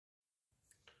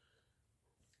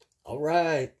All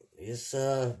right, it's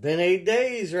been 8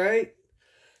 days, right?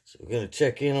 So we're gonna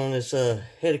check in on this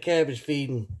head of cabbage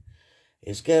feeding.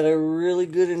 It's got a really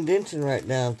good indentation right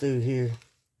down through here.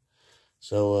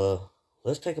 So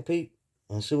let's take a peek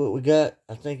and see what we got.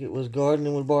 I think it was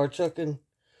gardening with bar chucking.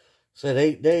 Said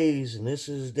 8 days, and this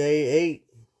is day 8.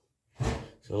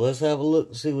 So let's have a look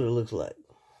and see what it looks like.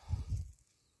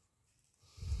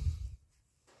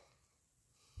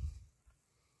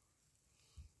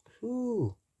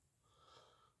 Ooh.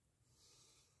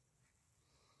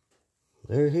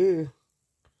 They're here.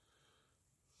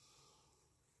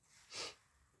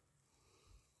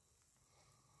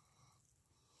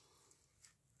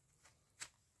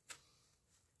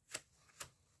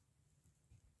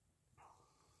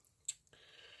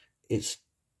 It's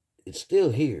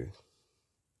still here.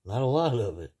 Not a lot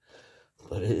of it,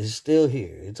 but it is still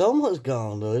here. It's almost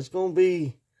gone though. It's gonna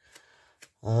be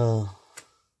in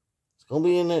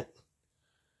that,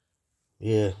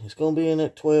 yeah, it's gonna be in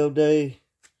that 12-day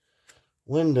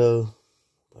window.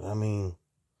 But I mean,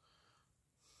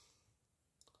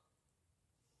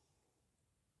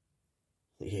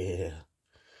 yeah.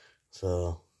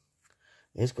 So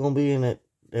it's gonna be in that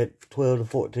 12 to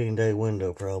 14-day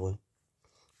window, probably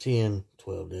 10,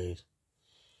 12 days.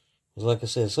 Because like I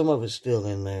said, some of it's still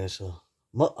in there. So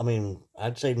I mean,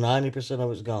 I'd say 90%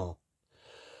 of it's gone.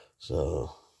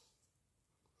 So,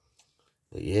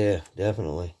 but yeah,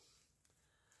 definitely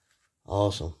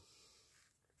awesome.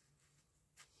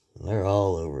 And they're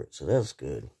all over it, so that's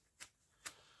good.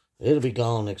 It'll be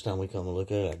gone next time we come and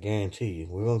look at it, I guarantee you.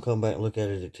 We're going to come back and look at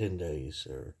it at 10 days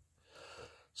or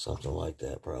something like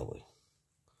that, probably.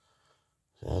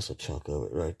 So that's a chunk of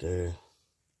it right there.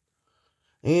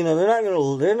 And, you know,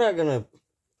 they're not gonna,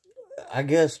 I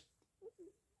guess,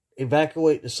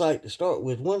 evacuate the site to start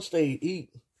with. Once they eat,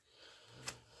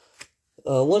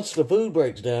 once the food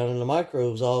breaks down and the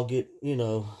microbes all get, you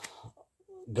know,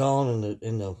 gone,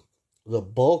 and the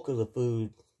bulk of the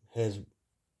food has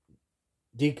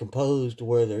decomposed to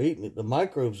where they're eating it, the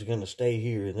microbes are going to stay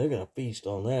here and they're going to feast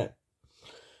on that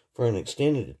for an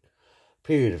extended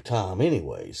period of time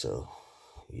anyway. So,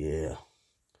 yeah.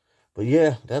 But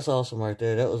yeah, that's awesome right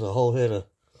there. That was a whole head of,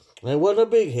 it wasn't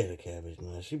a big head of cabbage,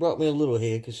 man. She brought me a little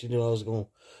head because she knew I was going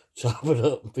to chop it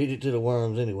up and feed it to the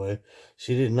worms anyway.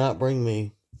 She did not bring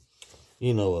me,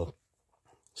 you know, a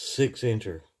 6-inch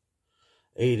or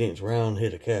 8-inch round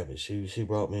head of cabbage. She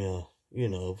brought me a, you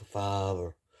know, 5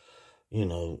 or, you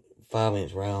know,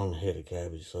 5-inch round head of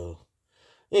cabbage. So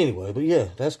anyway, but yeah,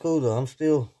 that's cool though. I'm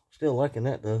still liking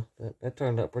that though. That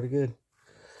turned out pretty good.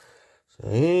 So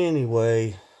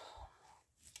anyway,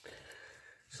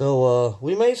 so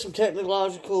we made some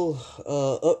technological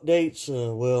updates.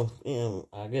 Well, you know,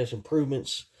 I guess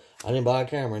improvements. I didn't buy a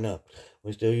camera, no.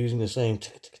 We're still using the same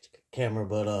camera,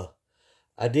 but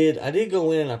I did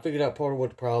go in and I figured out part of what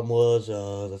the problem was.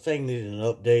 The thing needed an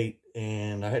update,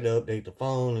 and I had to update the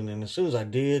phone, and then as soon as I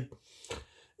did,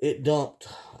 it dumped,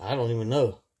 I don't even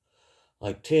know,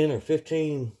 like 10 or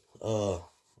 15 or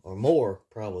more,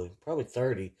 probably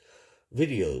 30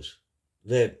 videos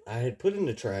that I had put in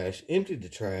the trash, emptied the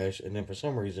trash, and then for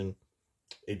some reason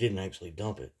it didn't actually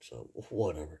dump it. So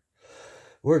whatever,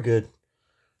 we're good.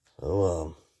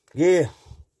 So yeah,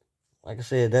 like I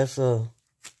said, that's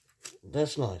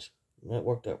nice. That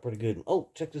worked out pretty good.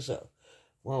 Oh, check this out.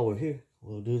 While we're here,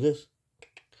 we'll do this.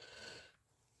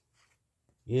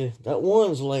 Yeah, that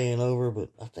one's laying over, but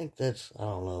I think that's, I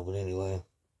don't know, but anyway.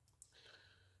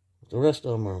 The rest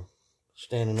of them are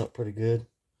standing up pretty good.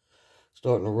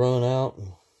 Starting to run out.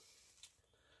 And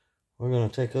we're going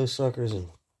to take those suckers and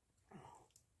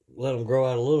let them grow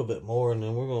out a little bit more, and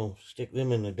then we're going to stick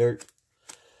them in the dirt.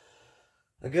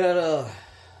 I got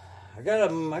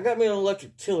me an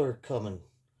electric tiller coming.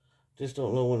 Just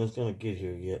don't know when it's going to get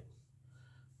here yet.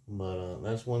 But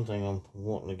that's one thing I'm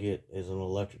wanting to get is an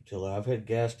electric tiller. I've had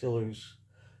gas tillers,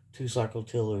 2-cycle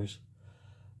tillers,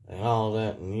 and all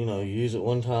that. And, you know, you use it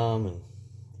one time and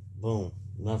boom,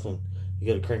 nothing. You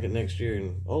got to crank it next year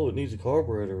and, oh, it needs a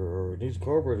carburetor, or it needs a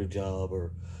carburetor job,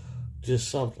 or just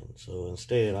something. So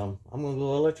instead, I'm going to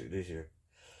go electric this year.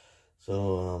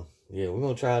 So, yeah, we're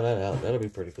going to try that out. That'll be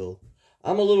pretty cool.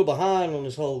 I'm a little behind on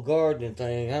this whole gardening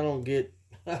thing. I don't get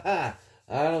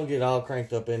all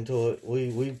cranked up into it.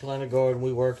 We plant a garden,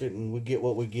 we work it, and we get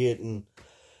what we get, and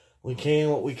we can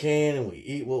what we can, and we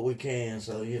eat what we can.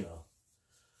 So, you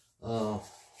know.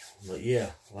 But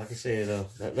yeah, like I said,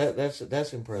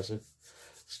 that's impressive.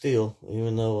 Still,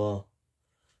 even though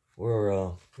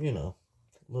we're you know,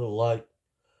 a little light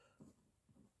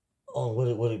on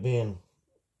with it being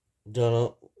done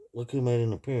up. Look who made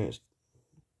an appearance.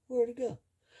 Where'd it go?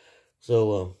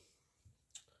 So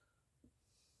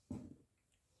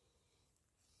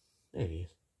There he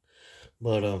is.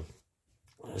 But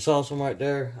it's awesome right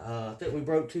there. I think we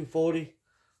broke 240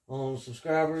 on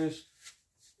subscribers.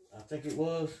 I think it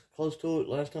was close to it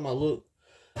last time I looked.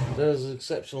 That is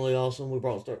exceptionally awesome. We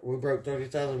broke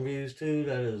 30,000 views too.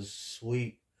 That is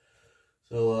sweet.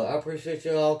 So I appreciate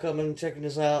you all coming and checking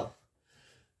this out.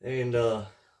 And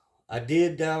I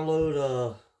did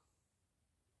download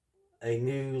a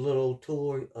new little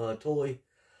toy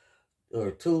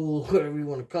or tool, whatever you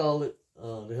want to call it,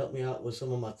 to help me out with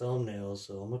some of my thumbnails.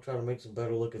 So I'm gonna try to make some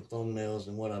better looking thumbnails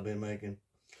than what I've been making,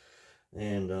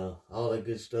 and all that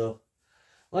good stuff.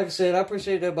 Like I said, I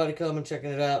appreciate everybody coming, checking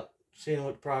it out, seeing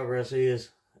what the progress is,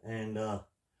 and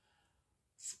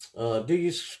do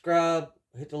you subscribe,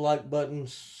 hit the like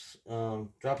buttons,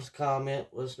 drop us a comment,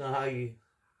 let us know how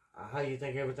you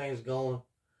think everything's going,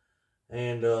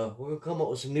 and we're gonna come up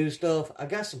with some new stuff. I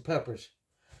got some peppers,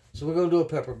 so we're gonna do a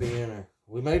pepper bean.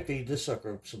 We may feed this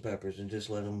sucker some peppers and just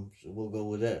let him, we'll go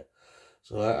with that.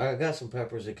 So I got some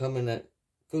peppers that come in that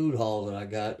food haul that I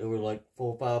got. There were like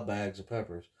 4 or 5 bags of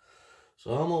peppers.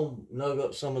 So I'm going to nug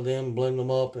up some of them, blend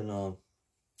them up, and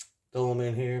throw them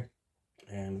in here.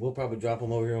 And we'll probably drop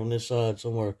them over here on this side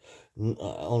somewhere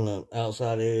on the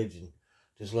outside edge and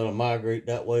just let them migrate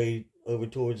that way over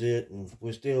towards it. And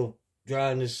we're still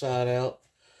drying this side out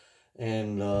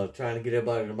and trying to get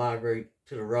everybody to migrate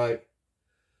to the right.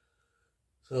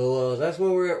 So that's where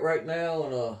we're at right now,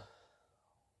 and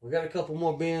we got a couple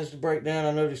more bins to break down.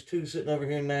 I know there's 2 sitting over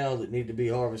here now that need to be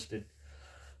harvested.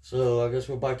 So I guess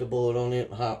we'll bite the bullet on it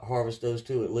and harvest those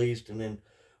 2 at least, and then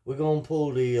we're gonna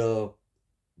pull the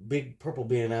big purple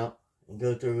bin out and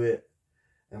go through it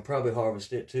and probably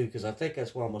harvest it too, because I think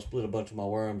that's where I'm gonna split a bunch of my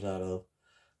worms out of.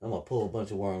 I'm gonna pull a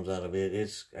bunch of worms out of it.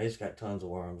 It's got tons of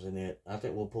worms in it. I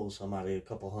think we'll pull some out of it, a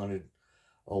couple hundred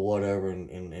or whatever,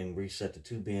 and reset the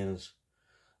 2 bins.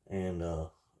 And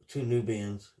 2 new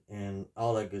bins and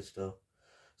all that good stuff.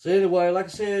 So anyway, like I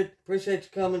said, appreciate you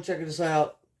coming, checking this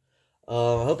out. I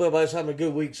hope everybody's having a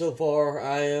good week so far.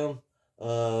 I am.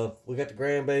 We got the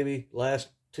grandbaby last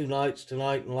 2 nights,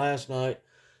 tonight and last night.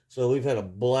 So we've had a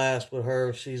blast with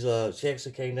her. She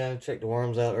actually came down and checked the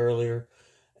worms out earlier,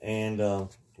 and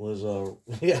was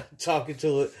talking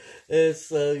to it. It's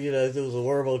there was a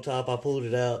worm on top. I pulled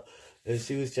it out, and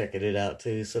she was checking it out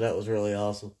too. So that was really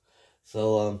awesome.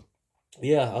 So,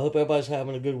 yeah, I hope everybody's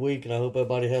having a good week, and I hope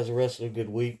everybody has the rest of a good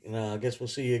week. And I guess we'll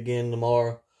see you again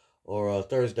tomorrow or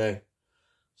Thursday.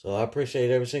 So I appreciate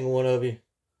every single one of you.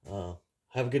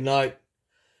 Have a good night,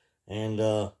 and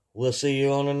we'll see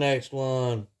you on the next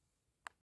one.